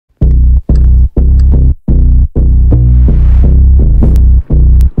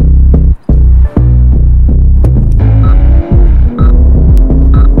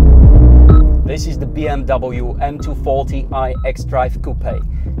BMW M240i xDrive Coupe.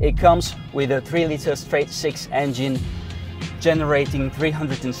 It comes with a 3-liter straight-six engine generating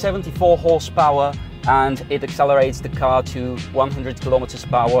 374 horsepower, and it accelerates the car to 100 kilometers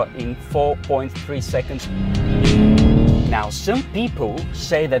per hour in 4.3 seconds. Now, some people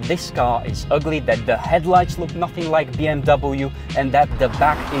say that this car is ugly, that the headlights look nothing like BMW, and that the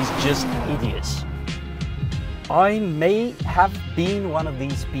back is just hideous. I may have been one of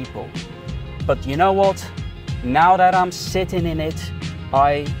these people, but you know what? Now that I'm sitting in it,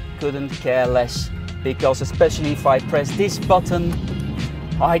 I couldn't care less, because especially if I press this button,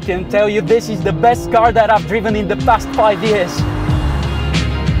 I can tell you this is the best car that I've driven in the past 5 years.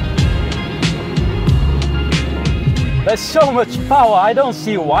 There's so much power, I don't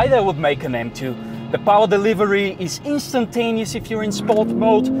see why they would make an M2. The power delivery is instantaneous if you're in sport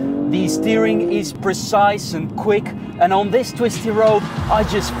mode, the steering is precise and quick, and on this twisty road I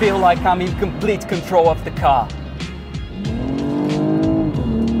just feel like I'm in complete control of the car.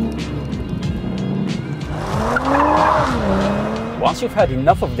 Once you've had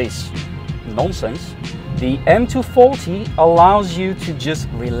enough of this nonsense, the M240 allows you to just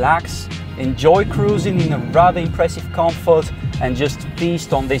relax, enjoy cruising in a rather impressive comfort, and just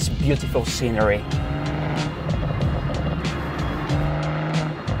feast on this beautiful scenery.